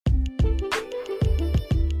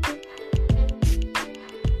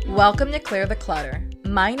Welcome to Clear the Clutter.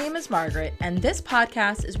 My name is Margaret, and this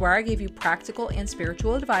podcast is where I give you practical and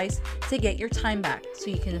spiritual advice to get your time back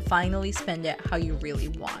so you can finally spend it how you really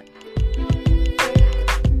want.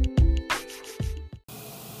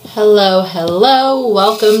 Hello.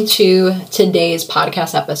 Welcome to today's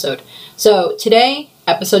podcast episode. So today,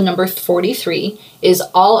 episode number 43 is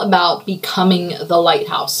all about becoming the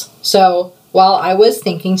lighthouse. So while I was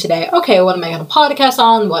thinking today, okay, what am I going to podcast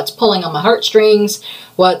on? What's pulling on my heartstrings?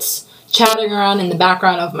 What's chatting around in the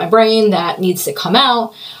background of my brain that needs to come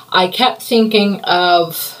out? I kept thinking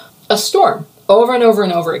of a storm over and over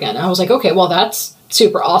and over again. And I was like, okay, well, that's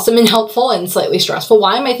super awesome and helpful and slightly stressful.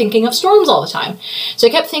 Why am I thinking of storms all the time? So I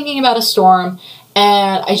kept thinking about a storm,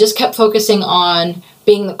 and I just kept focusing on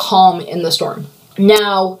being the calm in the storm.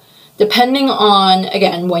 Now, depending on,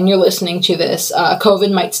 again, when you're listening to this,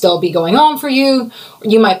 COVID might still be going on for you.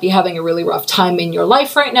 You might be having a really rough time in your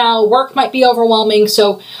life right now. Work might be overwhelming.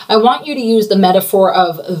 So I want you to use the metaphor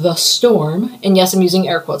of the storm. And yes, I'm using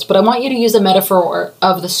air quotes, but I want you to use the metaphor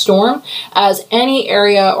of the storm as any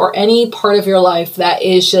area or any part of your life that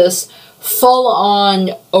is just full on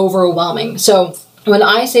overwhelming. So when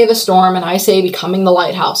I say the storm and I say becoming the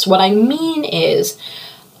lighthouse, what I mean is,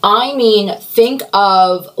 think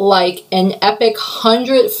of like an epic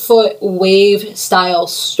 100-foot wave style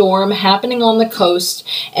storm happening on the coast,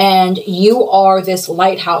 and you are this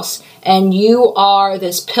lighthouse, and you are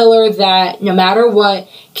this pillar that no matter what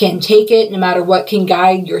can take it, no matter what can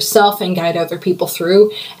guide yourself and guide other people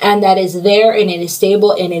through, and that is there, and it is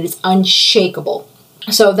stable, and it is unshakable.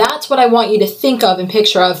 So that's what I want you to think of and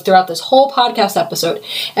picture of throughout this whole podcast episode.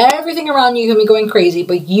 Everything around you can be going crazy,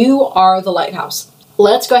 but you are the lighthouse.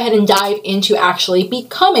 Let's go ahead and dive into actually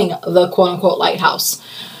becoming the quote-unquote lighthouse.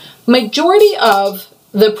 Majority of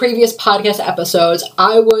the previous podcast episodes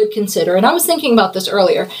I would consider, and I was thinking about this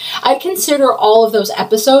earlier, I'd consider all of those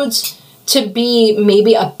episodes to be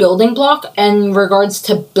maybe a building block in regards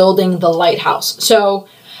to building the lighthouse. So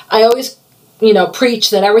I always preach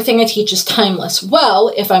that everything I teach is timeless.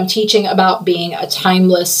 Well, if I'm teaching about being a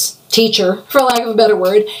timeless teacher, for lack of a better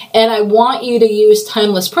word, and I want you to use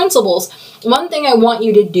timeless principles, one thing I want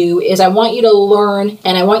you to do is I want you to learn,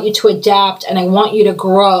 and I want you to adapt, and I want you to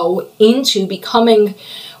grow into becoming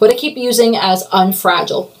what I keep using as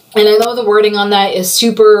unfragile. And I know the wording on that is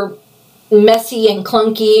super messy and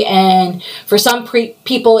clunky, and for some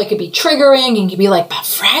people it could be triggering and could be like, but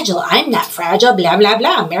fragile, I'm not fragile, blah blah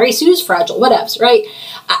blah, Mary Sue's fragile, whatevs, right?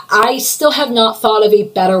 I still have not thought of a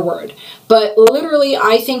better word, but literally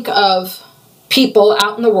I think of people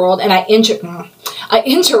out in the world, and I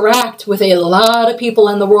interact with a lot of people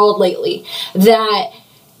in the world lately, that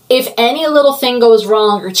if any little thing goes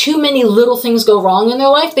wrong or too many little things go wrong in their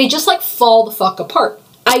life, they just like fall the fuck apart.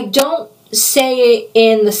 I don't say it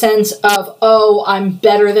in the sense of, oh, I'm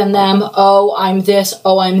better than them, oh, I'm this,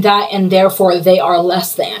 oh, I'm that, and therefore they are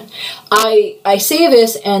less than. I say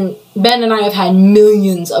this, and Ben and I have had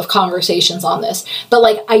millions of conversations on this,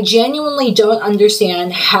 but I genuinely don't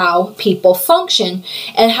understand how people function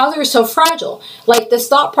and how they're so fragile. This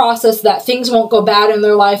thought process that things won't go bad in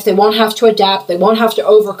their life, they won't have to adapt, they won't have to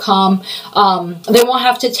overcome, they won't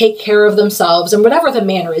have to take care of themselves, and whatever the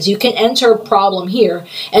manner is, you can enter a problem here,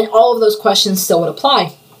 and all of those questions still would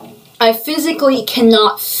apply. I physically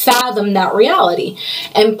cannot fathom that reality,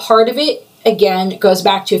 and part of it, again, goes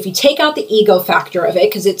back to if you take out the ego factor of it,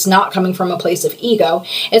 because it's not coming from a place of ego,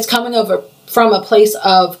 it's coming from a place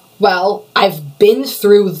of, well, I've been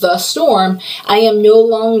through the storm. I am no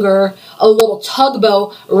longer a little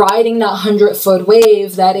tugboat riding that 100-foot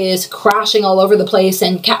wave that is crashing all over the place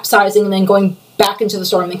and capsizing and then going back into the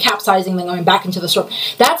storm, and capsizing and then going back into the storm.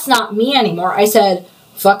 That's not me anymore. I said,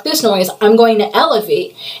 fuck this noise, I'm going to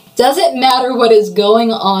elevate. Doesn't matter what is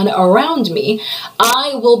going on around me,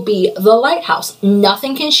 I will be the lighthouse.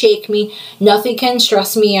 Nothing can shake me, nothing can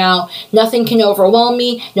stress me out, nothing can overwhelm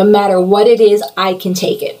me. No matter what it is, I can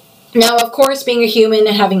take it. Now, of course, being a human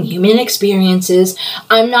and having human experiences,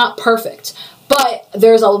 I'm not perfect. But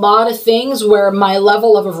there's a lot of things where my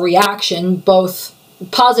level of reaction, both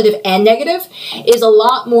positive and negative, is a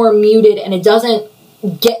lot more muted, and it doesn't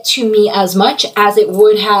get to me as much as it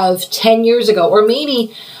would have 10 years ago, or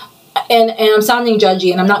maybe, and I'm sounding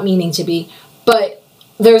judgy and I'm not meaning to be, but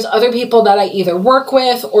there's other people that I either work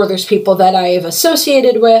with, or there's people that I have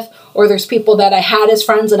associated with, or there's people that I had as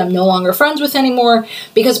friends that I'm no longer friends with anymore,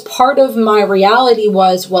 because part of my reality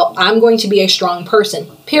was, well, I'm going to be a strong person,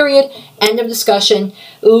 period, end of discussion,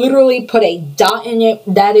 literally put a dot in it.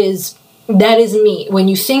 That is me. When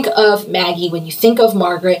you think of Maggie, when you think of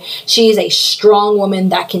Margaret, she is a strong woman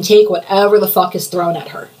that can take whatever the fuck is thrown at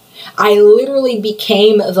her. I literally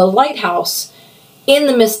became the lighthouse in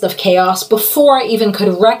the midst of chaos before I even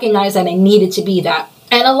could recognize that I needed to be that.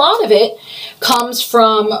 And a lot of it comes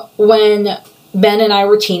from when Ben and I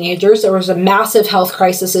were teenagers. There was a massive health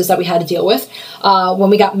crisis that we had to deal with. When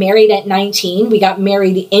we got married at 19, we got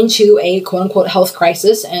married into a quote-unquote health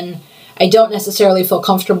crisis, and I don't necessarily feel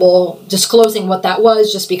comfortable disclosing what that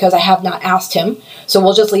was just because I have not asked him. So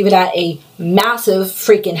we'll just leave it at a massive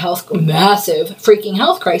freaking health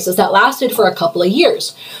crisis that lasted for a couple of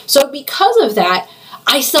years. So because of that,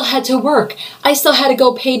 I still had to work. I still had to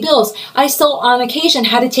go pay bills. I still, on occasion,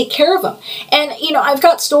 had to take care of them. And, I've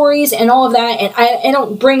got stories and all of that, and I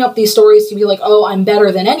don't bring up these stories to be like, oh, I'm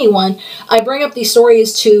better than anyone. I bring up these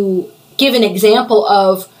stories to give an example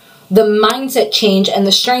of the mindset change and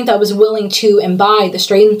the strength I was willing to imbibe, the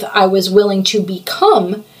strength I was willing to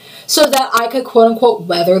become, so that I could, quote-unquote,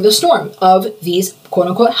 weather the storm of these,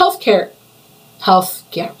 quote-unquote, health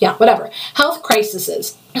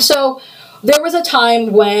crises. So there was a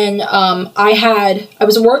time when I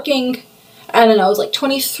was working, I don't know, I was like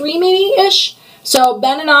 23 maybe-ish. So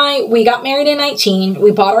Ben and I, we got married in 19. We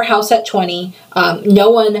bought our house at 20. No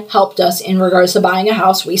one helped us in regards to buying a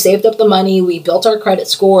house. We saved up the money. We built our credit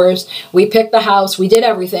scores. We picked the house. We did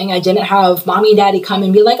everything. I didn't have mommy and daddy come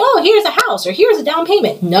and be like, oh, here's a house or here's a down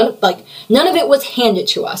payment. None of it was handed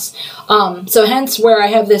to us. So hence where I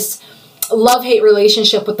have this love-hate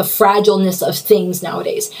relationship with the fragileness of things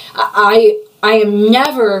nowadays. I am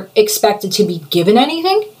never expected to be given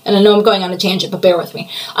anything, and I know I'm going on a tangent, but bear with me.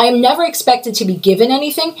 I am never expected to be given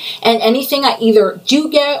anything, and anything I either do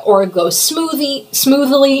get or goes smoothly,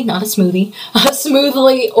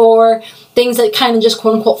 or things that kind of just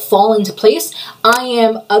quote-unquote fall into place, I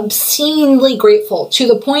am obscenely grateful, to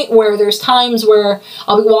the point where there's times where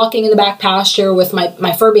I'll be walking in the back pasture with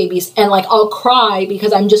my fur babies, and I'll cry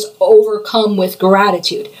because I'm just overcome with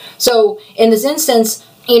gratitude. So in this instance,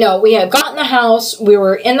 we had gotten the house, we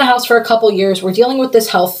were in the house for a couple years, we're dealing with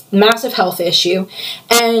this massive health issue,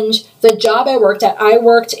 and the job I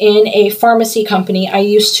worked in a pharmacy company. I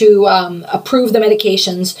used to approve the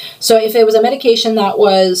medications. So if it was a medication that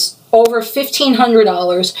was over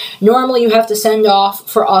 $1,500, normally you have to send off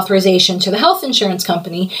for authorization to the health insurance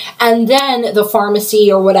company, and then the pharmacy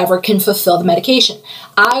or whatever can fulfill the medication.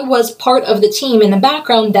 I was part of the team in the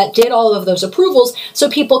background that did all of those approvals, so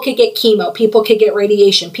people could get chemo, people could get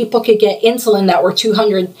radiation, people could get insulin that were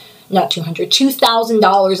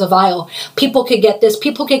 $2,000 a vial. People could get this,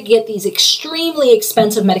 people could get these extremely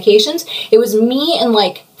expensive medications. It was me and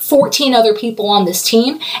 14 other people on this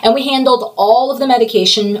team, and we handled all of the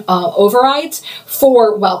medication overrides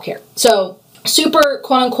for WellCare. So super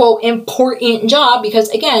quote-unquote important job, because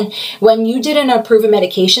again, when you didn't approve a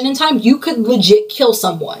medication in time, you could legit kill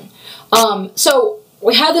someone. So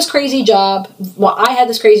we had this crazy job. Well, I had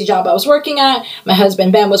this crazy job I was working at. My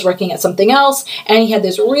husband, Ben, was working at something else, and he had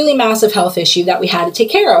this really massive health issue that we had to take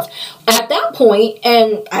care of. At that point,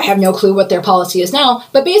 and I have no clue what their policy is now,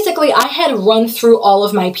 but basically I had run through all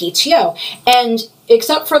of my PTO, and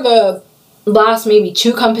except for the last maybe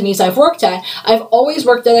 2 companies I've worked at, I've always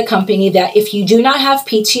worked at a company that if you do not have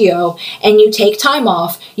PTO and you take time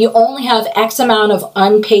off, you only have X amount of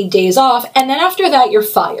unpaid days off, and then after that you're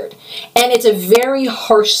fired. And it's a very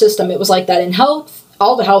harsh system. It was like that in health,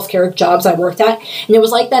 all the healthcare jobs I worked at, and it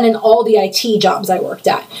was like that in all the IT jobs I worked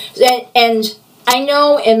at. And I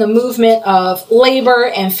know in the movement of labor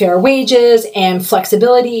and fair wages and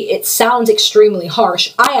flexibility, it sounds extremely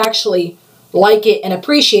harsh. I actually like it and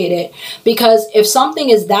appreciate it, because if something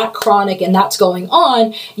is that chronic and that's going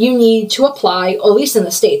on, you need to apply, at least in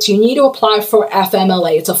the States, you need to apply for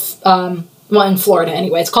FMLA. It's in Florida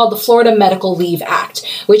anyway, it's called the Florida Medical Leave Act,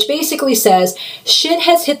 which basically says, shit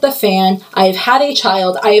has hit the fan, I've had a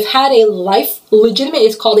child, I have had a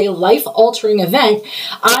it's called a life-altering event,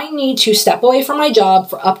 I need to step away from my job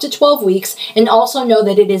for up to 12 weeks, and also know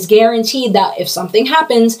that it is guaranteed that if something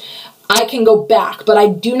happens, I can go back, but I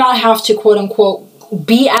do not have to, quote unquote,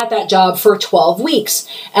 be at that job for 12 weeks.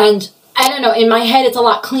 And I don't know, in my head, it's a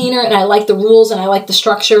lot cleaner, and I like the rules, and I like the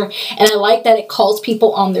structure, and I like that it calls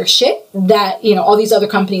people on their shit, that, all these other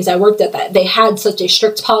companies I worked at, that they had such a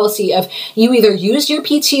strict policy of you either use your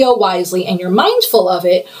PTO wisely and you're mindful of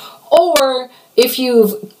it, or if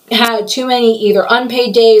you've had too many either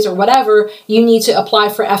unpaid days or whatever, you need to apply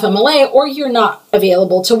for FMLA, or you're not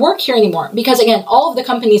available to work here anymore. Because again, all of the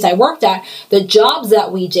companies I worked at, the jobs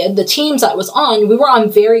that we did, the teams I was on, we were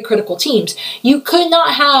on very critical teams. You could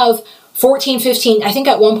not have 14, 15, I think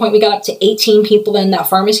at one point we got up to 18 people in that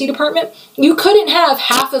pharmacy department. You couldn't have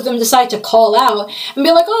half of them decide to call out and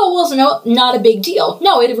be like, oh, well, no, not a big deal.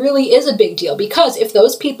 No, it really is a big deal, because if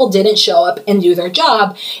those people didn't show up and do their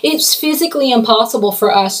job, it's physically impossible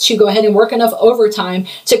for us to go ahead and work enough overtime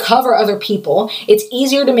to cover other people. It's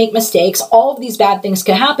easier to make mistakes. All of these bad things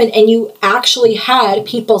could happen, and you actually had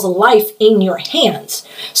people's life in your hands.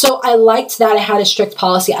 So I liked that it had a strict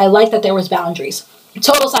policy. I liked that there was boundaries.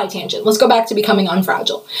 Total side tangent. Let's go back to becoming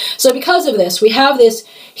unfragile. So because of this, we have this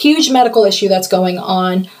huge medical issue that's going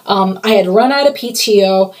on. I had run out of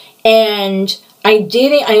PTO, and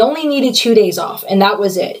I only needed 2 days off, and that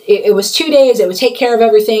was it. It was 2 days. It would take care of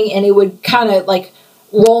everything, and it would kind of like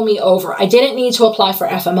roll me over. I didn't need to apply for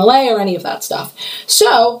FMLA or any of that stuff.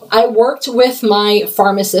 So I worked with my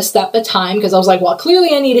pharmacist at the time, because I was like, well,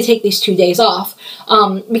 clearly I need to take these 2 days off.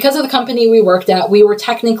 Because of the company we worked at, we were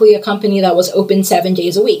technically a company that was open 7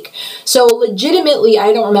 days a week. So legitimately,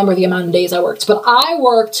 I don't remember the amount of days I worked, but I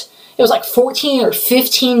worked, it was like 14 or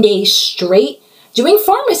 15 days straight doing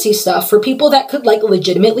pharmacy stuff for people that could like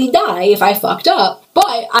legitimately die if I fucked up.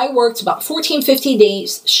 But I worked about 14, 15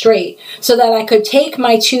 days straight so that I could take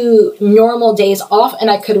my 2 normal days off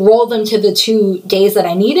and I could roll them to the 2 days that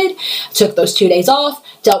I needed. Took those 2 days off,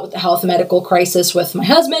 dealt with the health and medical crisis with my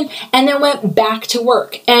husband, and then went back to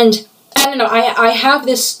work. And I don't know, I have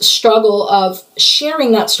this struggle of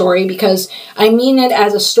sharing that story, because I mean it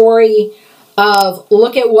as a story of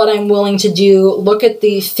look at what I'm willing to do, look at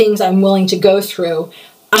the things I'm willing to go through.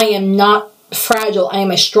 I am not fragile. I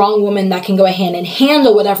am a strong woman that can go ahead and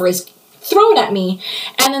handle whatever is thrown at me.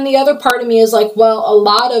 And then the other part of me is like, well, a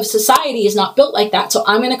lot of society is not built like that, so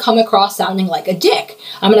I'm going to come across sounding like a dick.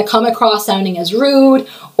 I'm going to come across sounding as rude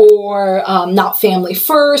or not family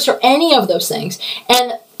first or any of those things.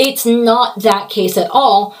 And it's not that case at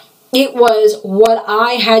all. It was what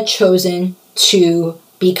I had chosen to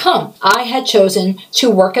become. I had chosen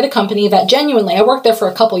to work at a company that genuinely, I worked there for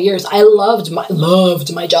a couple years. I loved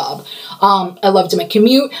my job. I loved my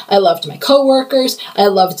commute. I loved my coworkers. I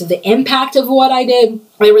loved the impact of what I did.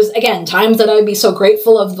 There was, again, times that I'd be so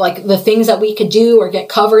grateful of like the things that we could do or get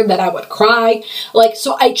covered that I would cry. Like,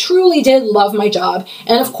 so I truly did love my job.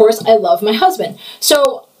 And of course, I love my husband.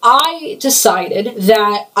 So I decided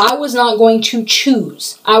that I was not going to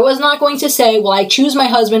choose. I was not going to say, well, I choose my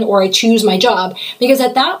husband or I choose my job, because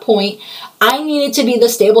at that point, I needed to be the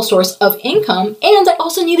stable source of income, and I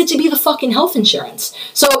also needed to be the fucking health insurance.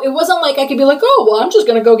 So it wasn't like I could be like, oh, well, I'm just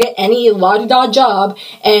going to go get any la-di-da job.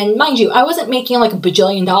 And mind you, I wasn't making like $1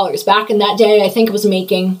 bajillion. Back in that day, I think I was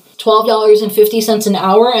making $12.50 an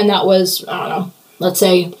hour, and that was, I don't know, let's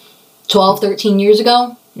say 12, 13 years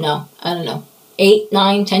ago. No, I don't know. 8,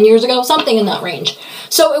 9, 10 years ago, something in that range.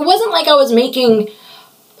 So it wasn't like I was making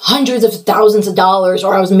hundreds of thousands of dollars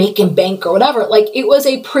or I was making bank or whatever. Like, it was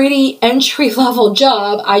a pretty entry-level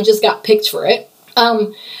job. I just got picked for it.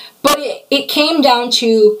 But it came down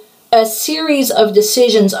to a series of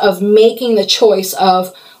decisions of making the choice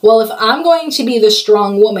of, well, if I'm going to be the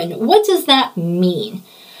strong woman, what does that mean?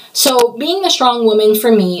 So being the strong woman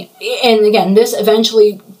for me, and again, this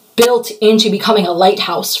eventually built into becoming a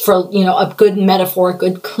lighthouse for, you know, a good metaphor, a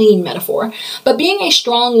good clean metaphor. But being a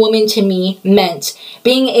strong woman to me meant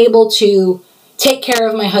being able to take care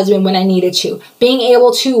of my husband when I needed to, being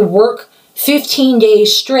able to work 15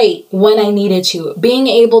 days straight when I needed to, being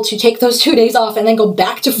able to take those 2 days off and then go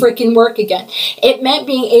back to freaking work again. It meant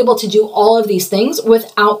being able to do all of these things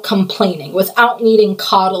without complaining, without needing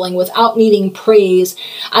coddling, without needing praise.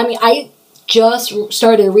 I mean, I just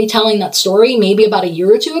started retelling that story maybe about a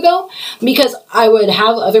year or two ago, because I would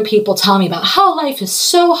have other people tell me about how life is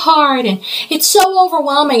so hard and it's so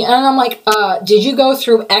overwhelming. And I'm like, did you go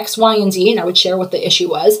through X, Y, and Z? And I would share what the issue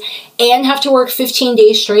was, and have to work 15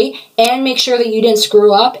 days straight and make sure that you didn't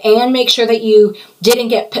screw up and make sure that you didn't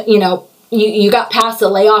get, you know, you got past the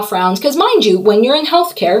layoff rounds. Because mind you, when you're in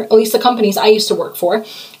healthcare, at least the companies I used to work for,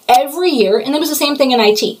 every year, and it was the same thing in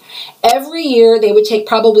IT, every year they would take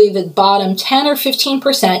probably the bottom 10 or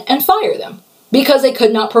 15% and fire them because they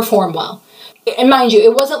could not perform well. And mind you,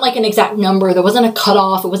 it wasn't like an exact number, there wasn't a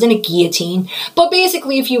cutoff, it wasn't a guillotine, but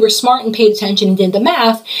basically if you were smart and paid attention and did the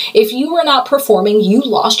math, if you were not performing, you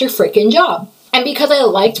lost your freaking job. And because I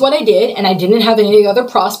liked what I did and I didn't have any other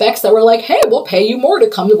prospects that were like, hey, we'll pay you more to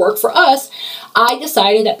come to work for us, I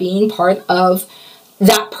decided that being part of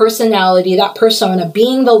that personality, that persona,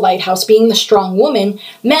 being the lighthouse, being the strong woman,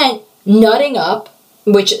 meant nutting up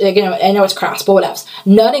which, I know it's crass, but whatevs,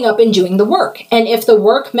 nutting up and doing the work. And if the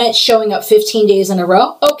work meant showing up 15 days in a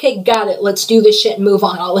row, okay, got it. Let's do this shit and move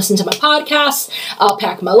on. I'll listen to my podcasts. I'll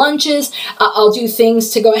pack my lunches. I'll do things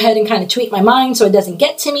to go ahead and kind of tweak my mind so it doesn't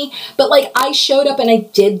get to me. But like, I showed up and I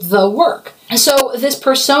did the work. So this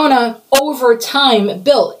persona over time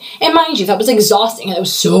built, and mind you, that was exhausting. It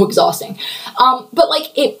was so exhausting. But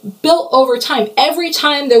like, it built over time. Every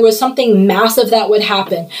time there was something massive that would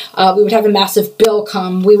happen, we would have a massive bill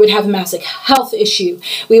come. We would have a massive health issue.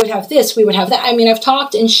 We would have this, we would have that. I mean, I've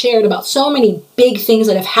talked and shared about so many big things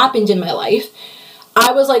that have happened in my life.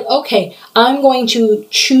 I was like, okay, I'm going to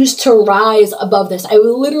choose to rise above this. I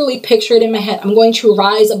would literally picture it in my head. I'm going to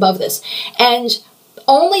rise above this. And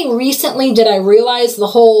only recently did I realize the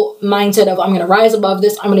whole mindset of I'm going to rise above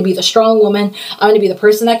this. I'm going to be the strong woman. I'm going to be the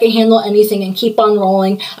person that can handle anything and keep on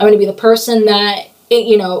rolling. I'm going to be the person that,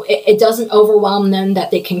 it doesn't overwhelm them,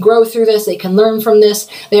 that they can grow through this. They can learn from this.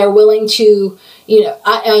 They are willing to,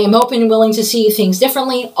 I am open and willing to see things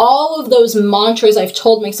differently. All of those mantras I've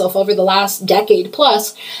told myself over the last decade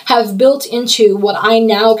plus have built into what I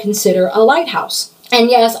now consider a lighthouse. And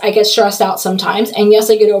yes, I get stressed out sometimes, and yes,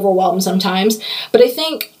 I get overwhelmed sometimes, but I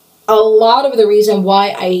think a lot of the reason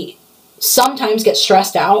why I sometimes get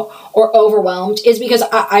stressed out or overwhelmed is because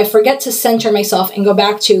I forget to center myself and go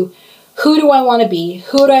back to, who do I want to be?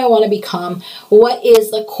 Who do I want to become? What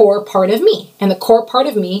is the core part of me? And the core part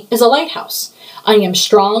of me is a lighthouse. I am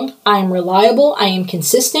strong, I am reliable, I am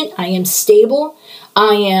consistent, I am stable,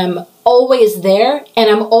 I am always there, and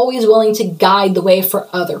I'm always willing to guide the way for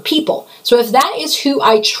other people. So if that is who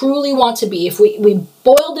I truly want to be, if we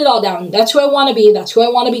boiled it all down, that's who I want to be, that's who I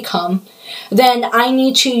want to become, then I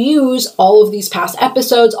need to use all of these past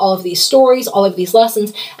episodes, all of these stories, all of these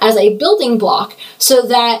lessons as a building block so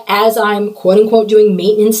that as I'm quote unquote doing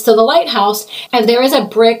maintenance to the lighthouse, if there is a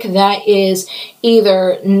brick that is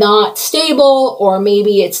either not stable or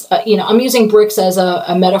maybe it's, I'm using bricks as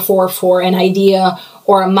a metaphor for an idea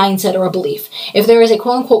or a mindset or a belief. If there is a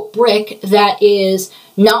quote unquote brick that is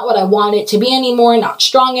not what I want it to be anymore, not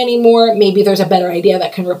strong anymore, maybe there's a better idea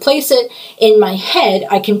that can replace it. In my head,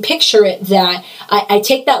 I can picture it that I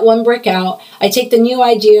take that one brick out, I take the new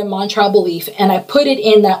idea, mantra, belief, and I put it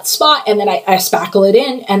in that spot, and then I spackle it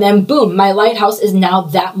in, and then boom, my lighthouse is now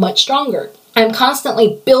that much stronger. I'm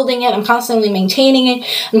constantly building it, I'm constantly maintaining it,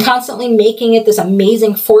 I'm constantly making it this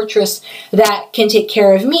amazing fortress that can take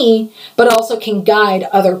care of me, but also can guide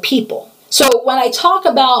other people. So when I talk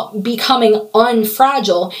about becoming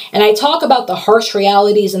unfragile, and I talk about the harsh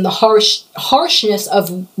realities and the harshness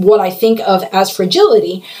of what I think of as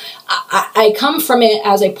fragility, I come from it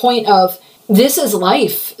as a point of, this is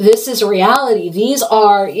life. This is reality. These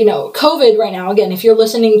are, COVID right now, again, if you're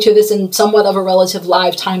listening to this in somewhat of a relative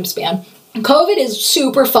live time span, COVID is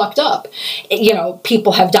super fucked up.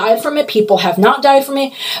 People have died from it. People have not died from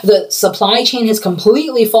it. The supply chain has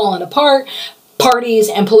completely fallen apart. Parties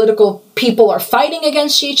and political people are fighting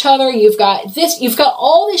against each other. You've got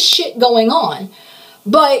all this shit going on.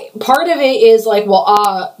 But part of it is like,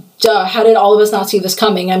 how did all of us not see this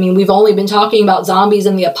coming? I mean, we've only been talking about zombies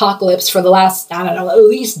and the apocalypse for the last, at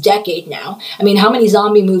least decade now. I mean, how many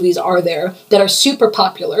zombie movies are there that are super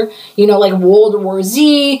popular? Like World War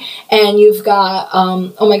Z, and you've got,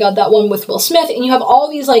 that one with Will Smith, and you have all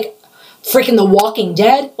these like freaking The Walking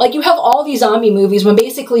Dead. Like, you have all these zombie movies when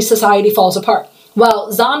basically society falls apart.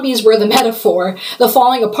 Well, zombies were the metaphor. The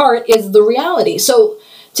falling apart is the reality. So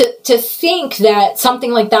to think that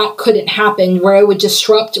something like that couldn't happen, where it would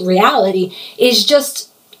disrupt reality, is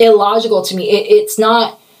just illogical to me. It's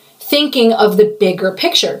not thinking of the bigger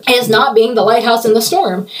picture. It is not being the lighthouse in the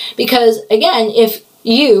storm. Because again, if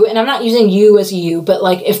you, and I'm not using you as you, but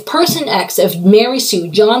like if person X, if Mary Sue,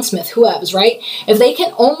 John Smith, whoever's, right? If they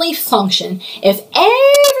can only function, if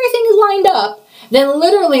everything is lined up, then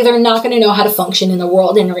literally they're not going to know how to function in the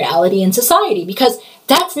world, in reality, in society, because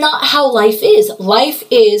that's not how life is. Life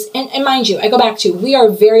is, and mind you, I go back to, we are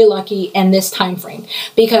very lucky in this time frame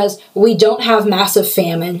because we don't have massive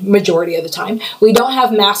famine majority of the time. We don't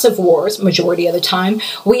have massive wars majority of the time.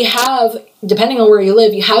 We have, depending on where you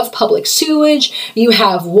live, you have public sewage, you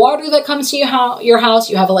have water that comes to your house,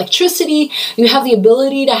 you have electricity, you have the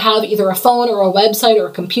ability to have either a phone or a website or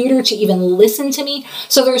a computer to even listen to me.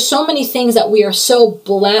 So there's so many things that we are so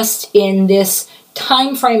blessed in this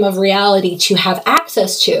time frame of reality to have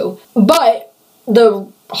access to. But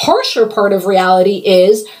the harsher part of reality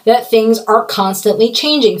is that things are constantly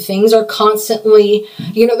changing. Things are constantly,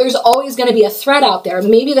 there's always going to be a threat out there.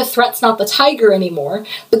 Maybe the threat's not the tiger anymore,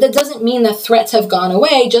 but that doesn't mean that threats have gone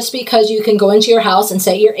away just because you can go into your house and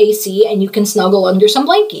set your AC and you can snuggle under some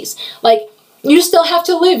blankies. Like, You still have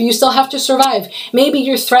to live. You still have to survive. Maybe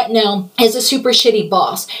your threat now is a super shitty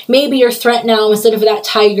boss. Maybe your threat now, instead of that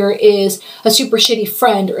tiger, is a super shitty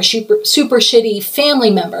friend or a super shitty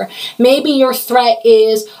family member. Maybe your threat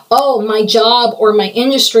is, oh, my job or my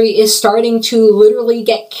industry is starting to literally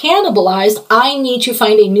get cannibalized. I need to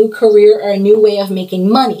find a new career or a new way of making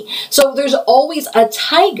money. So there's always a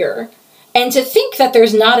tiger. And to think that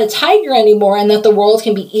there's not a tiger anymore and that the world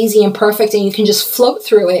can be easy and perfect and you can just float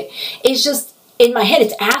through it is just, in my head,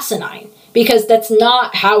 it's asinine, because that's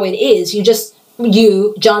not how it is.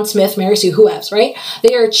 You, John Smith, Mary Sue, whoever, right?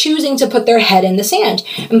 They are choosing to put their head in the sand.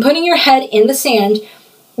 And putting your head in the sand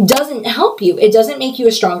doesn't help you. It doesn't make you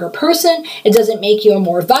a stronger person. It doesn't make you a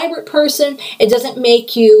more vibrant person. It doesn't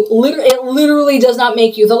make you, it literally does not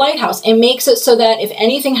make you the lighthouse. It makes it so that if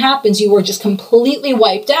anything happens, you are just completely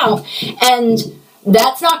wiped out. And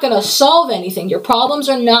that's not going to solve anything. Your problems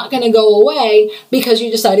are not going to go away because you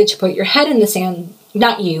decided to put your head in the sand.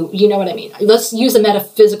 Not you. You know what I mean. Let's use a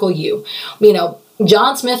metaphysical you. You know,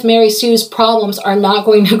 John Smith, Mary Sue's problems are not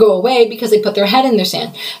going to go away because they put their head in their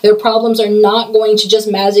sand. Their problems are not going to just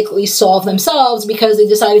magically solve themselves because they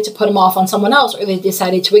decided to put them off on someone else, or they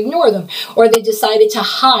decided to ignore them, or they decided to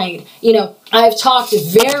hide. You know, I've talked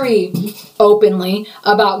very openly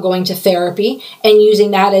about going to therapy and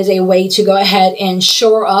using that as a way to go ahead and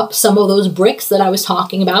shore up some of those bricks that I was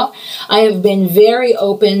talking about. I have been very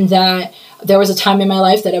open that there was a time in my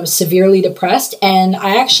life that I was severely depressed, and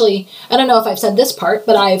I don't know if I've said this part,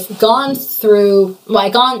 but I've gone through,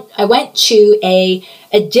 I went to a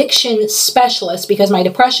addiction specialist because my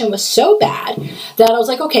depression was so bad that I was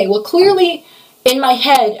like, okay, well, clearly in my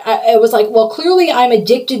head, I was like, well, clearly I'm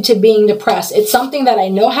addicted to being depressed. It's something that I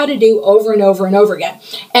know how to do over and over and over again.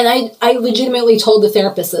 And I legitimately told the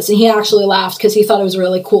therapist this, and he actually laughed because he thought it was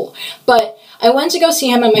really cool. But I went to go see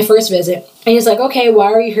him at my first visit, and he's like, okay,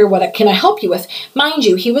 why are you here? What can I help you with? Mind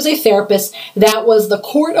you, he was a therapist that was the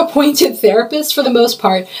court-appointed therapist for the most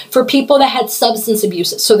part for people that had substance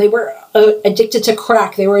abuse. So they were addicted to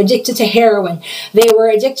crack. They were addicted to heroin. They were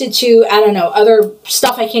addicted to, I don't know, other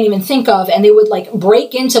stuff I can't even think of. And they would like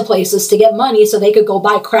break into places to get money so they could go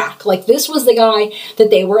buy crack. Like, this was the guy that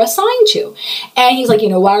they were assigned to. And he's like, you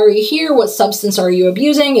know, why are you here? What substance are you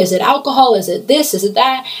abusing? Is it alcohol? Is it this? Is it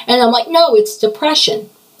that? And I'm like, no, it's depression.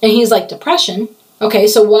 And he's like, depression? Okay,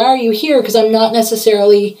 so why are you here? Because I'm not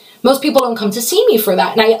necessarily, most people don't come to see me for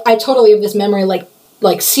that. And I totally have this memory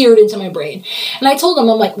like seared into my brain. And I told him,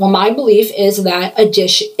 I'm like, well, my belief is that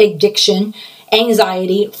addiction,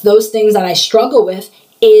 anxiety, those things that I struggle with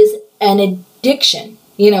is an addiction.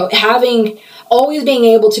 You know, always being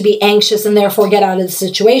able to be anxious and therefore get out of the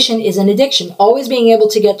situation is an addiction. Always being able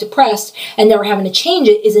to get depressed and never having to change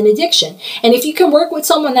it is an addiction. And if you can work with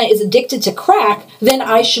someone that is addicted to crack, then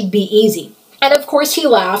I should be easy. And of course he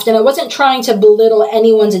laughed, and I wasn't trying to belittle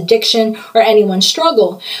anyone's addiction or anyone's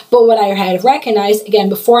struggle. But what I had recognized, again,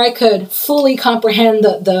 before I could fully comprehend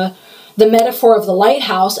the metaphor of the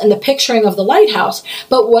lighthouse and the picturing of the lighthouse,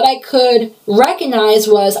 but what I could recognize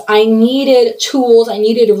was I needed tools, I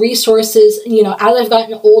needed resources. You know, as I've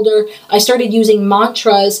gotten older, I started using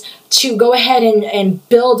mantras to go ahead and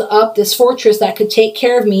build up this fortress that could take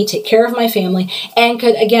care of me, take care of my family, and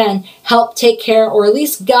could, again, help take care or at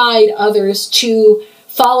least guide others to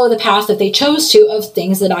follow the path that they chose to of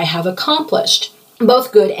things that I have accomplished,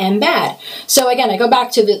 both good and bad. So again, I go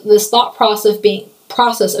back to this thought process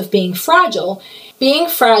of being fragile. Being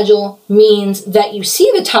fragile means that you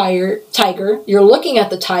see the tiger, you're looking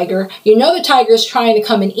at the tiger, you know the tiger is trying to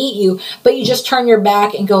come and eat you, but you just turn your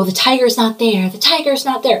back and go, the tiger's not there, the tiger's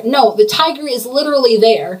not there. No, the tiger is literally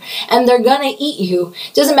there, and they're gonna eat you.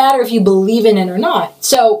 Doesn't matter if you believe in it or not.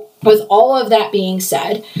 So with all of that being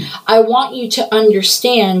said, I want you to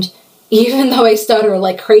understand, even though I stutter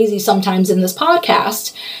like crazy sometimes in this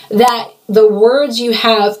podcast, that the words you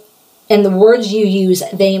have and the words you use,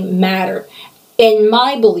 they matter. In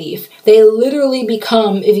my belief, they literally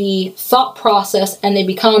become the thought process, and they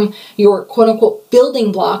become your quote-unquote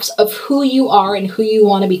building blocks of who you are and who you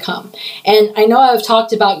want to become. And I know I've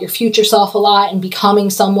talked about your future self a lot and becoming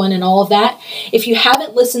someone and all of that. If you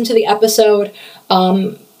haven't listened to the episode,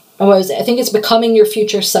 I think it's Becoming Your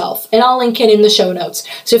Future Self, and I'll link it in the show notes.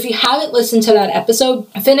 So if you haven't listened to that episode,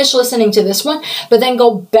 finish listening to this one, but then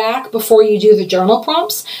go back before you do the journal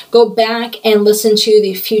prompts, go back and listen to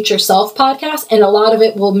the Future Self podcast, and a lot of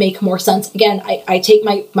it will make more sense. Again, I take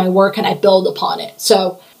my work and I build upon it.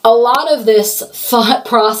 So a lot of this thought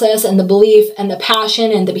process and the belief and the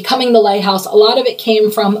passion and the becoming the lighthouse, a lot of it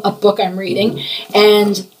came from a book I'm reading.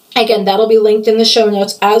 And again, that'll be linked in the show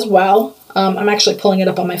notes as well. I'm actually pulling it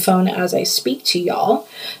up on my phone as I speak to y'all.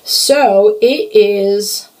 So it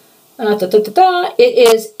is,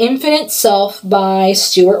 It is Infinite Self by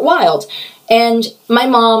Stuart Wilde. And my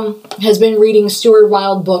mom has been reading Stuart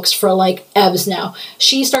Wilde books for like eves now.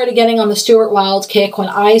 She started getting on the Stuart Wilde kick when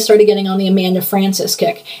I started getting on the Amanda Frances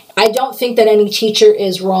kick. I don't think that any teacher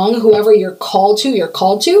is wrong. Whoever you're called to, you're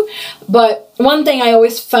called to. But one thing I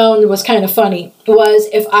always found was kind of funny was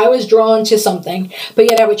if I was drawn to something,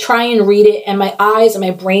 but yet I would try and read it and my eyes and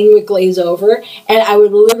my brain would glaze over and I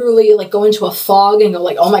would literally like go into a fog and go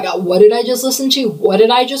like, oh my God, what did I just listen to? What did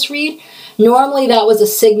I just read? Normally that was a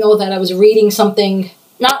signal that I was reading something,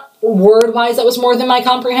 not word-wise that was more than my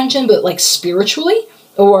comprehension, but like spiritually,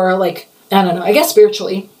 or like, I don't know, I guess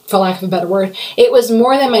spiritually, for lack of a better word. It was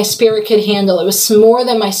more than my spirit could handle. It was more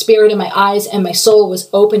than my spirit and my eyes and my soul was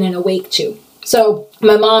open and awake to. So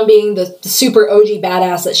my mom, being the super OG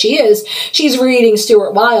badass that she is, she's reading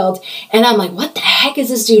Stuart Wilde, and I'm like, what the heck is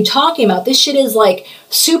this dude talking about? This shit is like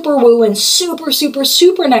super woo and super, super,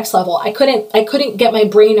 super next level. I couldn't get my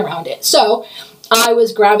brain around it. So I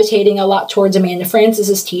was gravitating a lot towards Amanda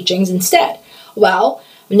Frances's teachings instead. Well,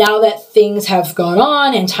 now that things have gone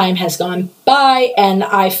on and time has gone by, and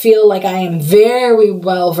I feel like I am very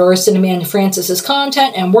well versed in Amanda Frances's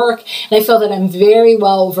content and work, and I feel that I'm very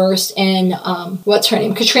well versed in, what's her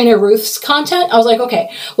name? Katrina Ruth's content. I was like, okay,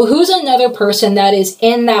 well, who's another person that is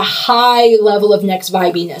in that high level of next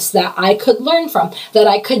vibiness that I could learn from, that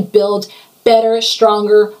I could build better,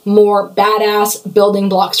 stronger, more badass building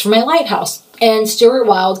blocks for my lighthouse? And Stuart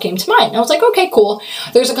Wilde came to mind. And I was like, okay, cool.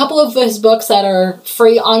 There's a couple of his books that are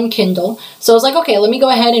free on Kindle. So I was like, okay, let me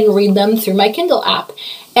go ahead and read them through my Kindle app.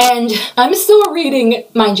 And I'm still reading,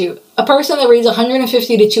 mind you, a person that reads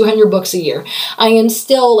 150 to 200 books a year. I am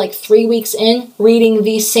still like 3 weeks in reading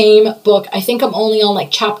the same book. I think I'm only on like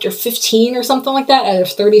chapter 15 or something like that out of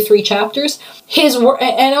 33 chapters. His work,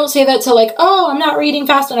 and I don't say that to like, oh, I'm not reading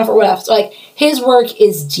fast enough or whatever. So like his work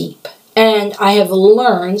is deep. And I have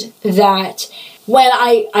learned that when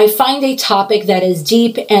I find a topic that is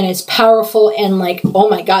deep and is powerful and like, oh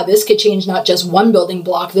my God, this could change not just one building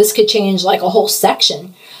block, this could change like a whole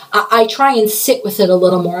section. I try and sit with it a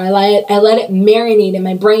little more. I let it marinate in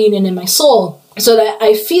my brain and in my soul so that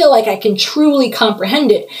I feel like I can truly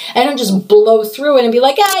comprehend it. I don't just blow through it and be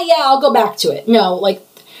like, yeah, I'll go back to it. No, like,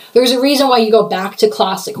 there's a reason why you go back to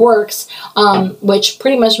classic works, which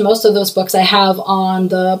pretty much most of those books I have on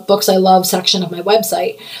the Books I Love section of my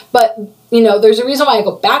website. But, you know, there's a reason why I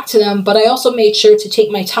go back to them, but I also made sure to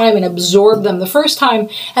take my time and absorb them the first time.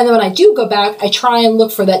 And then when I do go back, I try and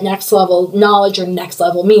look for that next level knowledge or next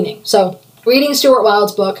level meaning. So reading Stuart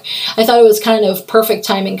Wilde's book, I thought it was kind of perfect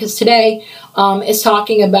timing because today is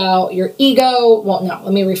talking about your ego. Well, no,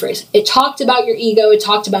 let me rephrase. It talked about your ego. It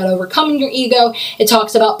talked about overcoming your ego. It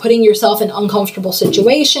talks about putting yourself in uncomfortable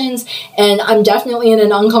situations. And I'm definitely in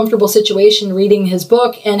an uncomfortable situation reading his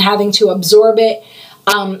book and having to absorb it.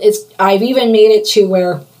 I've even made it to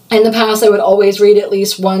where in the past I would always read at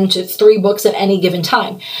least 1 to 3 books at any given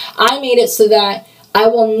time. I made it so that I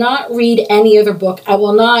will not read any other book. I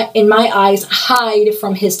will not, in my eyes, hide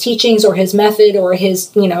from his teachings or his method or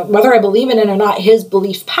his, you know, whether I believe in it or not, his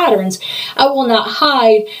belief patterns. I will not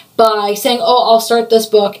hide by saying, oh, I'll start this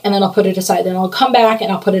book and then I'll put it aside. Then I'll come back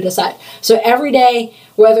and I'll put it aside. So every day,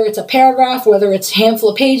 whether it's a paragraph, whether it's a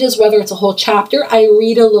handful of pages, whether it's a whole chapter, I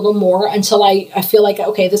read a little more until I feel like,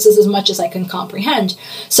 okay, this is as much as I can comprehend.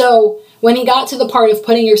 So when he got to the part of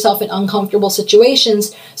putting yourself in uncomfortable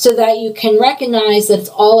situations so that you can recognize that it's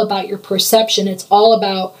all about your perception, it's all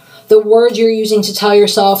about the words you're using to tell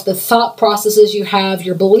yourself, the thought processes you have,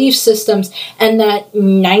 your belief systems, and that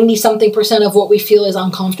 90-something% of what we feel is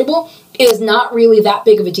uncomfortable is not really that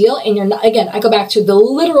big of a deal. And you're not, again, I go back to the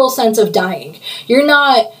literal sense of dying. You're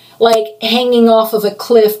not like hanging off of a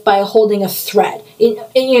cliff by holding a thread,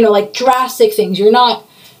 you know, like drastic things. You're not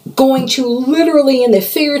going to literally, in the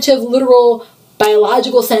figurative, literal,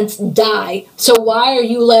 biological sense, die. So why are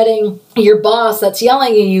you letting your boss that's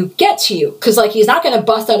yelling at you get to you? Because like he's not going to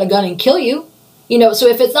bust out a gun and kill you. You know, so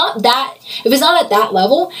if it's not at that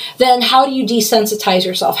level, then how do you desensitize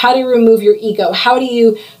yourself? How do you remove your ego? How do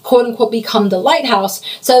you, quote unquote, become the lighthouse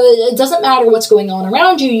so that it doesn't matter what's going on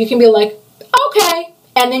around you? You can be like, okay,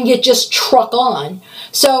 and then you just truck on.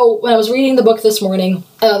 So when I was reading the book this morning,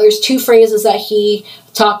 there's 2 phrases that he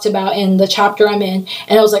talked about in the chapter I'm in,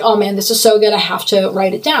 and I was like, oh man, this is so good, I have to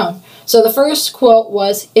write it down. So the first quote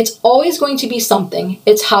was, it's always going to be something,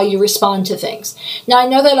 it's how you respond to things. Now I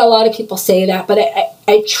know that a lot of people say that, but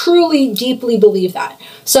I truly, deeply believe that.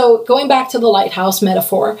 So going back to the lighthouse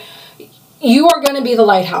metaphor, you are going to be the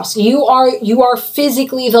lighthouse. You are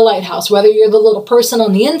physically the lighthouse, whether you're the little person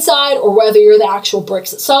on the inside or whether you're the actual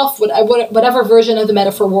bricks itself, whatever version of the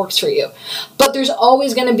metaphor works for you. But there's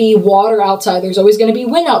always going to be water outside. There's always going to be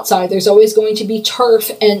wind outside. There's always going to be turf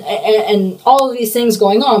and all of these things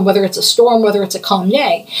going on, whether it's a storm, whether it's a calm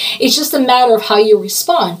day. It's just a matter of how you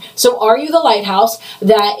respond. So are you the lighthouse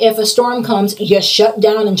that if a storm comes, you shut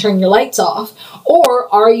down and turn your lights off?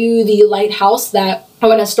 Or are you the lighthouse that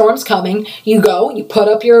when a storm's coming, you go, you put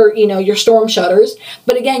up your storm shutters,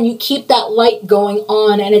 but again, you keep that light going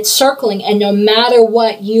on and it's circling, and no matter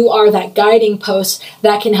what, you are that guiding post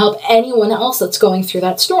that can help anyone else that's going through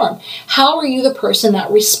that storm. How are you the person that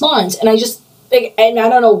responds? And I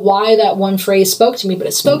don't know why that one phrase spoke to me, but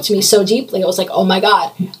it spoke to me so deeply. I was like, oh my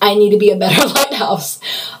God, I need to be a better lighthouse.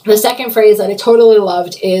 The second phrase that I totally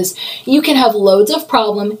loved is, you can have loads of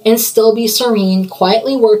problem and still be serene,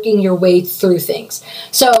 quietly working your way through things.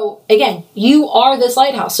 So again, you are this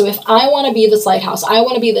lighthouse. So if I want to be this lighthouse, I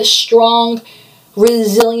want to be this strong,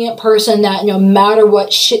 resilient person that no matter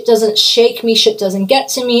what, shit doesn't shake me, shit doesn't get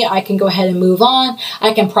to me, I can go ahead and move on,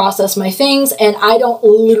 I can process my things, and I don't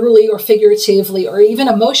literally or figuratively or even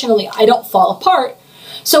emotionally, I don't fall apart.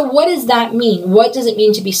 So what does that mean? What does it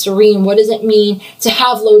mean to be serene? What does it mean to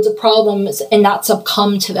have loads of problems and not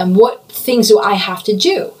succumb to them? What things do I have to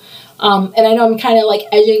do? And I know I'm kind of like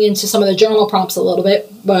edging into some of the journal prompts a little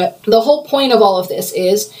bit, but the whole point of all of this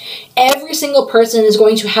is every single person is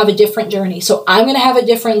going to have a different journey. So I'm going to have a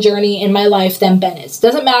different journey in my life than Ben is.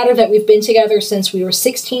 Doesn't matter that we've been together since we were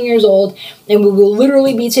 16 years old, and we will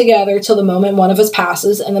literally be together till the moment one of us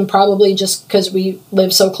passes, and then probably just because we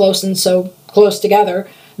live so close and so close together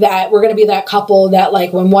that we're going to be that couple that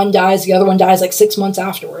like when one dies, the other one dies like 6 months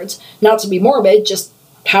afterwards. Not to be morbid, just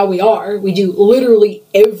how we are. We do literally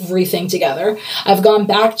everything together. I've gone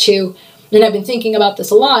back to, and I've been thinking about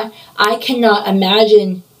this a lot, I cannot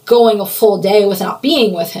imagine going a full day without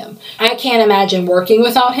being with him. I can't imagine working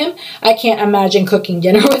without him. I can't imagine cooking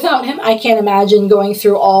dinner without him. I can't imagine going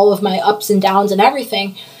through all of my ups and downs and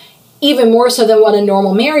everything, even more so than what a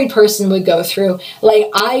normal married person would go through.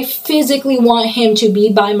 Like, I physically want him to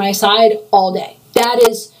be by my side all day. That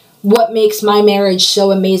is what makes my marriage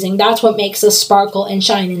so amazing. That's what makes us sparkle and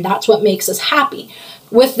shine, and that's what makes us happy.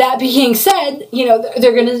 With that being said,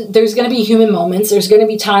 there's gonna be human moments. There's gonna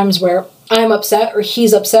be times where I'm upset or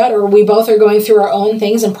he's upset or we both are going through our own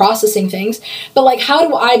things and processing things. But like, how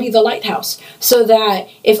do I be the lighthouse so that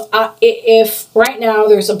if right now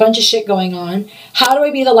there's a bunch of shit going on, how do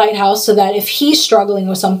I be the lighthouse so that if he's struggling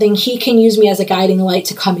with something, he can use me as a guiding light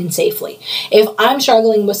to come in safely? If I'm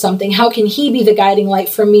struggling with something, how can he be the guiding light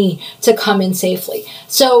for me to come in safely?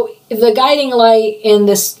 So the guiding light in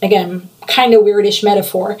this, again, kind of weirdish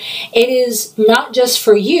metaphor, it is not just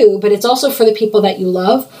for you, but it's also for the people that you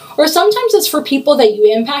love, or sometimes it's for people that you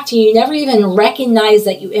impact and you never even recognize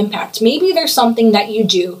that you impact. Maybe there's something that you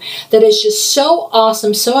do that is just so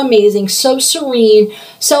awesome, so amazing, so serene,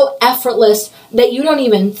 so effortless that you don't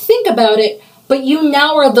even think about it, but you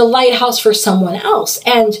now are the lighthouse for someone else.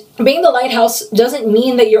 And being the lighthouse doesn't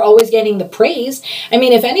mean that you're always getting the praise. I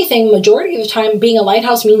mean, if anything, majority of the time, being a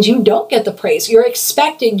lighthouse means you don't get the praise. You're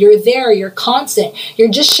expected, you're there, you're constant. You're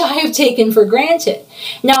just shy of taken for granted.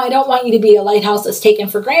 Now, I don't want you to be a lighthouse that's taken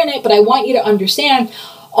for granted, but I want you to understand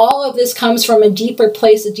all of this comes from a deeper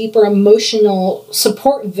place, a deeper emotional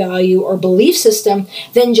support value or belief system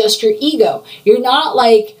than just your ego. You're not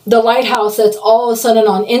like the lighthouse that's all of a sudden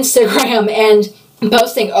on Instagram and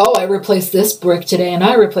posting, oh, I replaced this brick today and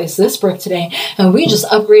I replaced this brick today and we just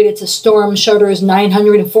upgraded to storm shutters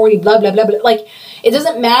 940, blah, blah, blah, blah. Like, it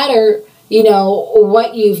doesn't matter,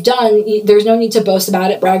 what you've done. There's no need to boast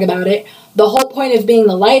about it, brag about it. The whole point of being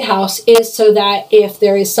the lighthouse is so that if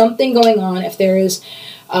there is something going on, if there is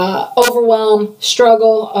overwhelm,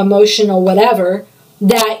 struggle, emotional, whatever,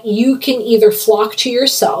 that you can either flock to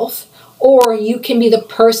yourself or you can be the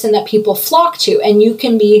person that people flock to, and you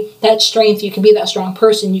can be that strength, you can be that strong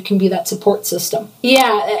person, you can be that support system.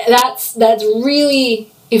 Yeah, that's really,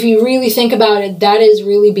 if you really think about it, that is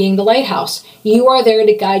really being the lighthouse. You are there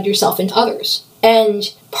to guide yourself and others. And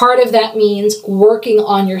part of that means working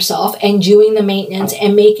on yourself and doing the maintenance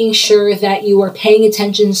and making sure that you are paying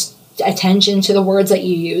attention to the words that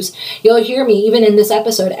you use. You'll hear me, even in this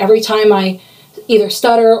episode, every time I either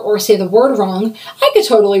stutter or say the word wrong, I could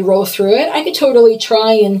totally roll through it. I could totally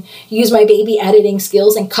try and use my baby editing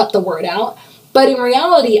skills and cut the word out. But in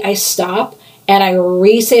reality, I stop and I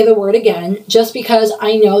re-say the word again, just because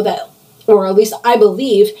I know that, or at least I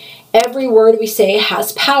believe, every word we say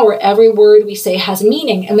has power. Every word we say has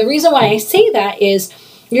meaning. And the reason why I say that is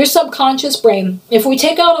your subconscious brain, if we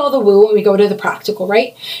take out all the woo and we go to the practical,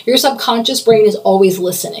 right? Your subconscious brain is always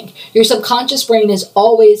listening. Your subconscious brain is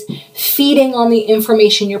always feeding on the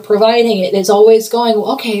information you're providing. It is always going,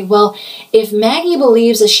 okay, well, if Maggie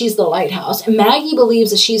believes that she's the lighthouse, and Maggie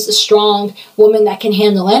believes that she's the strong woman that can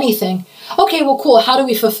handle anything, okay, well, cool. How do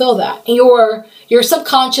we fulfill that? Your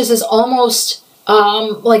subconscious is almost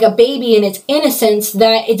like a baby in its innocence,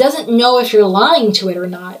 that it doesn't know if you're lying to it or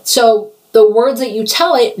not. So the words that you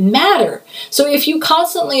tell it matter. So if you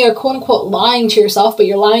constantly are quote unquote lying to yourself, but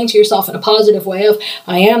you're lying to yourself in a positive way of,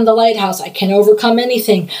 I am the lighthouse, I can overcome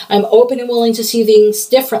anything, I'm open and willing to see things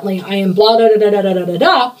differently, I am blah, da, da, da, da, da, da,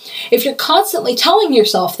 da. If you're constantly telling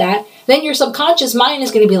yourself that, then your subconscious mind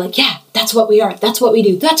is going to be like, yeah, that's what we are. That's what we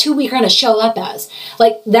do. That's who we're going to show up as.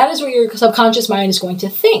 Like, that is what your subconscious mind is going to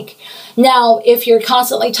think. Now, if you're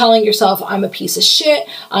constantly telling yourself, I'm a piece of shit,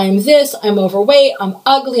 I'm this, I'm overweight, I'm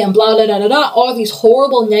ugly, I'm blah, da, da, da, da, all these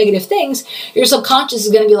horrible negative things, your subconscious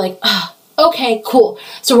is going to be like, okay, cool.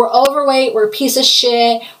 So we're overweight, we're a piece of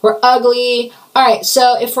shit, we're ugly. All right,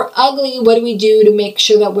 so if we're ugly, what do we do to make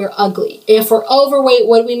sure that we're ugly? If we're overweight,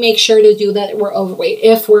 what do we make sure to do that we're overweight?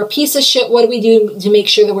 If we're a piece of shit, what do we do to make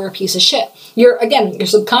sure that we're a piece of shit? Your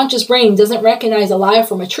subconscious brain doesn't recognize a lie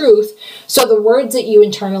from a truth. So the words that you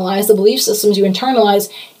internalize, the belief systems you internalize,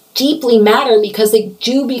 deeply matter because they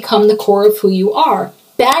do become the core of who you are.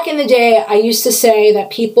 Back in the day, I used to say that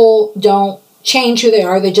people don't change who they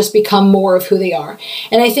are, they just become more of who they are.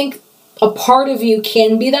 And I think a part of you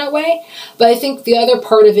can be that way, but I think the other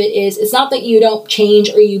part of it is, it's not that you don't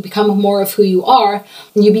change or you become more of who you are,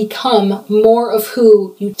 you become more of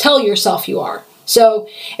who you tell yourself you are. So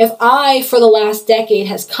if I, for the last decade,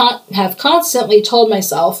 have constantly told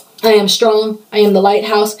myself, I am strong, I am the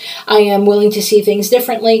lighthouse, I am willing to see things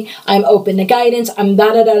differently, I'm open to guidance, I'm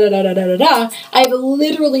da-da-da-da-da-da-da-da, I've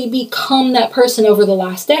literally become that person over the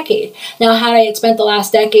last decade. Now, had I spent the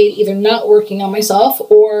last decade either not working on myself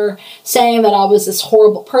or saying that I was this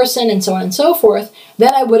horrible person and so on and so forth,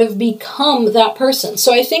 then I would have become that person.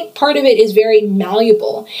 So I think part of it is very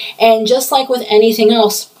malleable. And just like with anything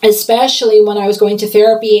else, especially when I was going to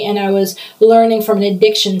therapy and I was learning from an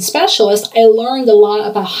addiction specialist, I learned a lot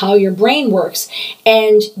about how your brain works.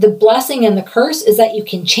 And the blessing and the curse is that you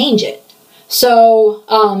can change it. So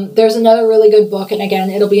there's another really good book, and again,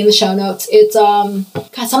 it'll be in the show notes. It's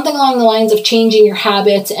got something along the lines of changing your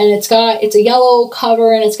habits, and it's a yellow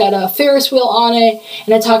cover, and it's got a Ferris wheel on it,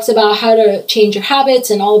 and it talks about how to change your habits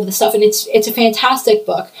and all of the stuff, and it's a fantastic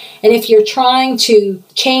book. And if you're trying to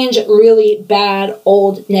change really bad,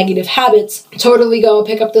 old, negative habits, totally go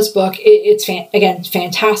pick up this book. It's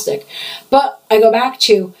fantastic. But I go back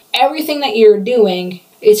to everything that you're doing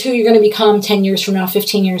is who you're going to become 10 years from now,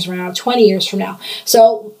 15 years from now, 20 years from now.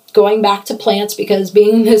 So going back to plants, because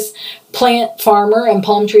being this plant farmer and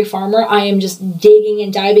palm tree farmer, I am just digging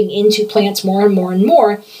and diving into plants more and more and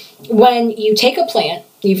more. When you take a plant,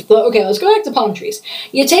 okay, let's go back to palm trees.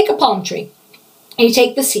 You take a palm tree, you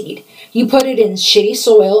take the seed, you put it in shitty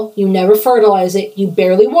soil, you never fertilize it, you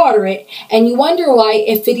barely water it, and you wonder why,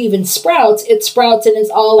 if it even sprouts, it sprouts and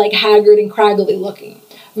it's all like haggard and craggly looking.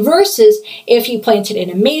 Versus if you plant it in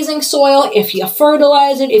amazing soil, if you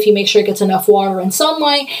fertilize it, if you make sure it gets enough water and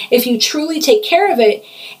sunlight, if you truly take care of it,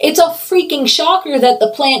 it's a freaking shocker that the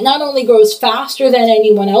plant not only grows faster than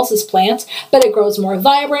anyone else's plants, but it grows more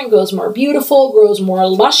vibrant, grows more beautiful, grows more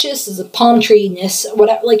luscious, as a palm tree-ness,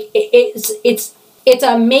 whatever. Like it's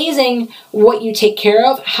amazing what you take care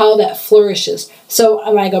of, how that flourishes. So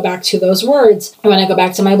when I go back to those words, when I go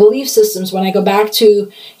back to my belief systems, when I go back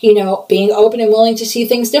to, being open and willing to see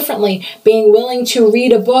things differently, being willing to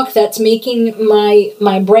read a book that's making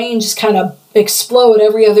my brain just kind of explode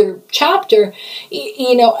every other chapter,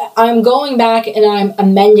 I'm going back and I'm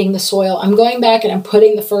amending the soil. I'm going back and I'm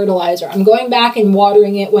putting the fertilizer. I'm going back and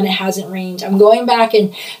watering it when it hasn't rained. I'm going back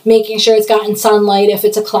and making sure it's gotten sunlight if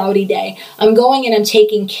it's a cloudy day. I'm going and I'm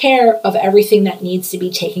taking care of everything that needs to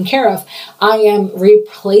be taken care of. I am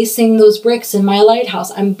replacing those bricks in my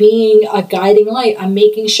lighthouse. I'm being a guiding light. I'm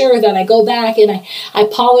making sure that I go back and I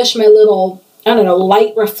polish my little,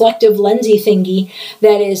 light reflective lensy thingy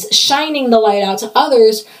that is shining the light out to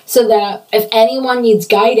others, so that if anyone needs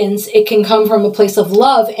guidance, it can come from a place of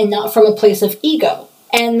love and not from a place of ego.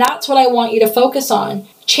 And that's what I want you to focus on.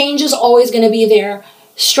 Change is always going to be there.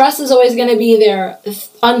 Stress is always going to be there.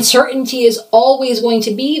 Uncertainty is always going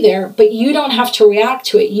to be there, but you don't have to react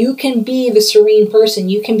to it. You can be the serene person.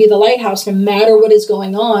 You can be the lighthouse no matter what is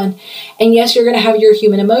going on. And yes, you're going to have your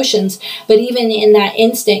human emotions, but even in that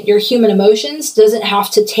instant, your human emotions doesn't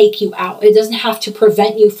have to take you out. It doesn't have to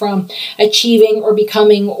prevent you from achieving or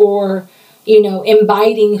becoming or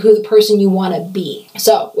imbibing who the person you want to be.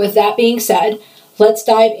 So with that being said, let's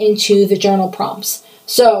dive into the journal prompts.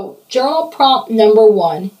 So journal prompt number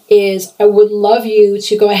 1 is, I would love you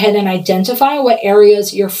to go ahead and identify what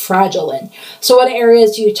areas you're fragile in. So what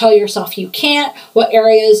areas do you tell yourself you can't? What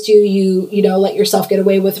areas do you let yourself get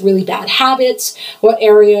away with really bad habits? What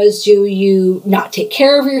areas do you not take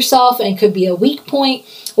care of yourself and could be a weak point?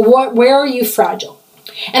 Where are you fragile?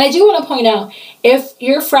 And I do want to point out, if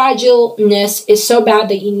your fragileness is so bad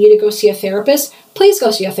that you need to go see a therapist, please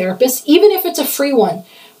go see a therapist, even if it's a free one.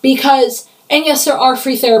 Because, and yes, there are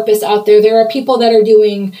free therapists out there. There are people that are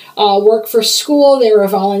doing work for school. There are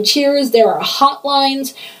volunteers. There are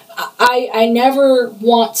hotlines. I never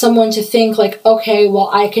want someone to think like, okay, well,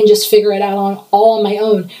 I can just figure it out all on my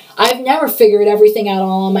own. I've never figured everything out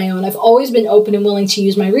all on my own. I've always been open and willing to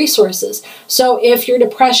use my resources. So if your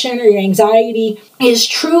depression or your anxiety is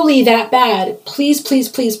truly that bad, please, please,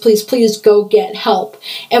 please, please, please go get help.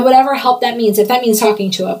 And whatever help that means, if that means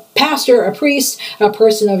talking to a pastor, a priest, a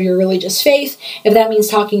person of your religious faith, if that means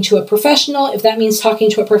talking to a professional, if that means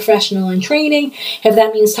talking to a professional in training, if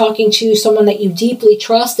that means talking to someone that you deeply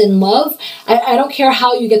trust and love, I don't care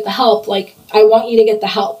how you get the help. Like, I want you to get the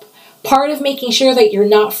help. Part of making sure that you're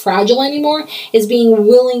not fragile anymore is being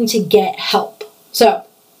willing to get help. So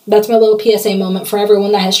that's my little PSA moment for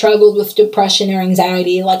everyone that has struggled with depression or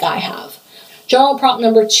anxiety like I have. Journal prompt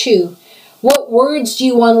number 2. What words do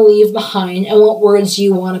you want to leave behind and what words do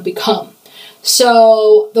you want to become?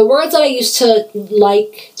 So the words that I used to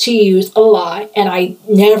like to use a lot and I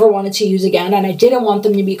never wanted to use again, and I didn't want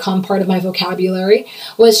them to become part of my vocabulary,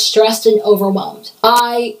 was stressed and overwhelmed.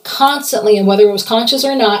 I constantly, and whether it was conscious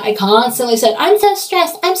or not, I constantly said, I'm so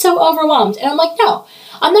stressed, I'm so overwhelmed. And I'm like, no,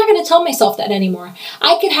 I'm not going to tell myself that anymore.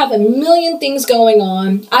 I could have a million things going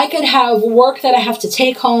on. I could have work that I have to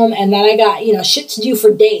take home and that I got, shit to do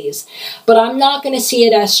for days. But I'm not going to see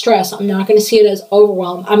it as stress. I'm not going to see it as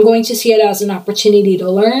overwhelm. I'm going to see it as an opportunity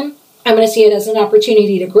to learn. I'm going to see it as an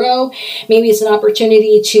opportunity to grow. Maybe it's an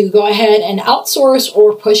opportunity to go ahead and outsource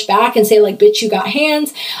or push back and say, like, bitch, you got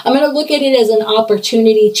hands. I'm going to look at it as an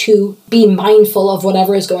opportunity to be mindful of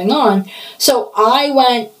whatever is going on. So I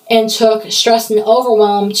went and took stress and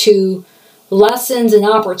overwhelm to lessons and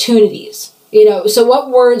opportunities. So what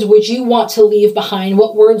words would you want to leave behind?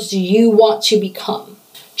 What words do you want to become?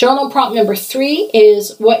 Journal prompt number 3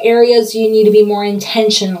 is, what areas do you need to be more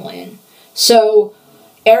intentional in? So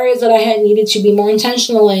areas that I had needed to be more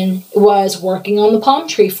intentional in was working on the palm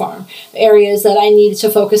tree farm. Areas that I needed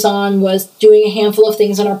to focus on was doing a handful of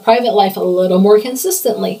things in our private life a little more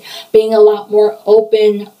consistently, being a lot more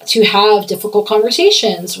open to have difficult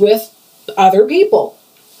conversations with other people,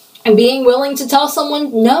 and being willing to tell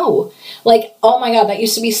someone no. Like, oh my God, that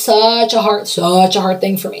used to be such a hard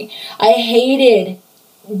thing for me. I hated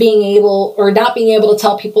being able or not being able to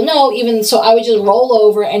tell people no, even so I would just roll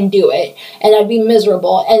over and do it, and I'd be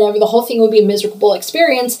miserable, and the whole thing would be a miserable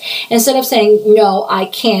experience instead of saying no, I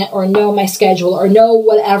can't, or no, my schedule, or no,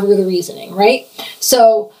 whatever the reasoning, right?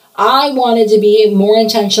 So I wanted to be more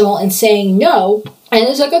intentional in saying no, and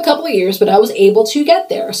it took a couple of years, but I was able to get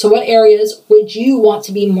there. So what areas would you want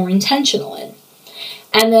to be more intentional in?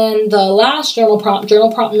 And then the last journal prompt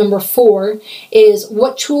number 4, is,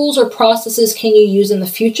 what tools or processes can you use in the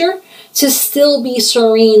future to still be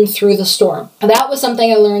serene through the storm? And that was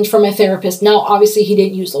something I learned from my therapist. Now, obviously, he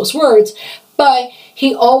didn't use those words, but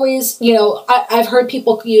he always, I've heard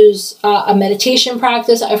people use a meditation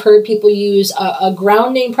practice. I've heard people use a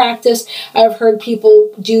grounding practice. I've heard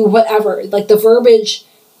people do whatever, like the verbiage.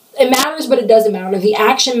 It matters, but it doesn't matter. The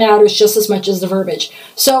action matters just as much as the verbiage.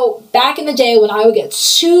 So back in the day when I would get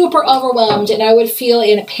super overwhelmed and I would feel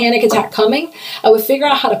a panic attack coming, I would figure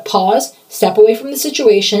out how to pause, step away from the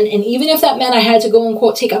situation, and even if that meant I had to go and,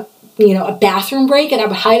 quote, take a bathroom break, and I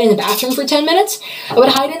would hide in the bathroom for 10 minutes, I would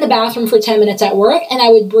hide in the bathroom for 10 minutes at work, and I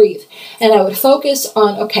would breathe. And I would focus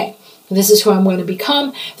on, okay, this is who I'm going to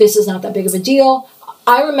become. This is not that big of a deal.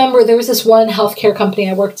 I remember there was this one healthcare company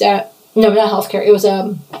I worked at. No, not healthcare. It was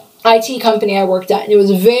a IT company I worked at, and it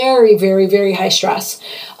was very, very, very high stress.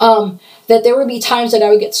 That there would be times that I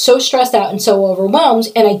would get so stressed out and so overwhelmed,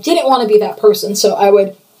 and I didn't want to be that person. So I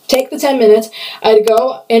would take the 10 minutes, I'd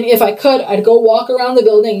go, and if I could, I'd go walk around the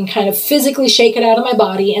building and kind of physically shake it out of my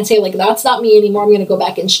body and say, like, that's not me anymore. I'm going to go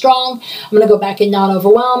back in strong. I'm going to go back in not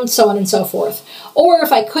overwhelmed, so on and so forth. Or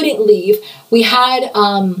if I couldn't leave, we had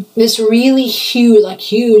this really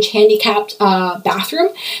huge handicapped bathroom.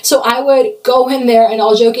 So I would go in there, and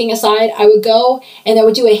all joking aside, I would go and I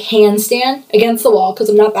would do a handstand against the wall because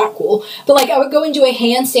I'm not that cool. But like I would go and do a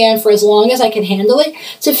handstand for as long as I could handle it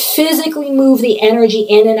to physically move the energy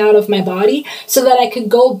in and out of my body so that I could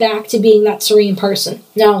go back to being that serene person.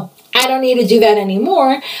 Now, I don't need to do that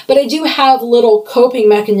anymore, but I do have little coping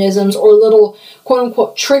mechanisms or little quote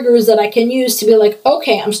unquote triggers that I can use to be like,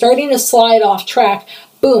 okay, I'm starting to slide off track.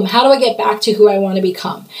 Boom, how do I get back to who I want to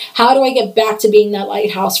become? How do I get back to being that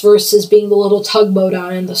lighthouse versus being the little tugboat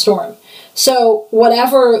out in the storm? So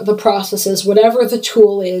whatever the process is, whatever the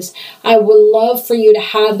tool is, I would love for you to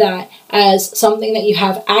have that as something that you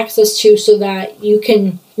have access to so that you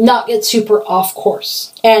can not get super off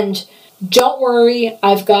course. And don't worry,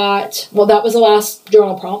 that was the last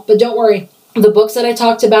journal prompt, but don't worry. The books that I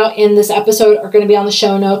talked about in this episode are going to be on the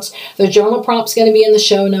show notes. The journal prompt's going to be in the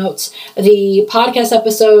show notes. The podcast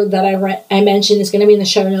episode that I mentioned is going to be in the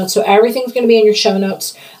show notes. So everything's going to be in your show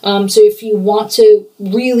notes. So if you want to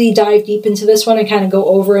really dive deep into this one and kind of go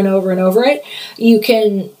over and over and over it, you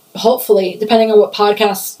can hopefully, depending on what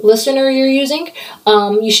podcast listener you're using,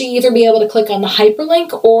 you should either be able to click on the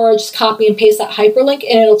hyperlink or just copy and paste that hyperlink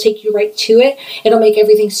and it'll take you right to it. It'll make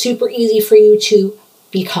everything super easy for you to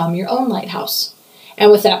become your own lighthouse.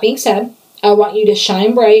 And with that being said, I want you to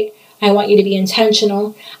shine bright. I want you to be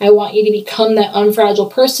intentional. I want you to become that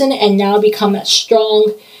unfragile person and now become that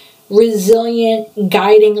strong, resilient,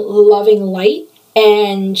 guiding, loving light.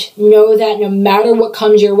 And know that no matter what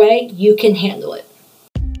comes your way, you can handle it.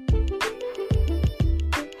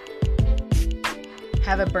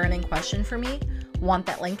 Have a burning question for me? Want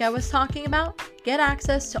that link I was talking about? Get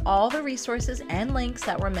access to all the resources and links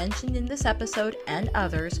that were mentioned in this episode and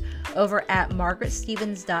others over at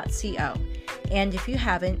margaretstevens.co. And if you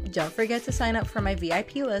haven't, don't forget to sign up for my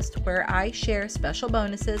VIP list where I share special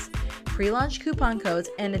bonuses, pre-launch coupon codes,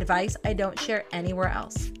 and advice I don't share anywhere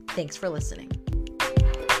else. Thanks for listening.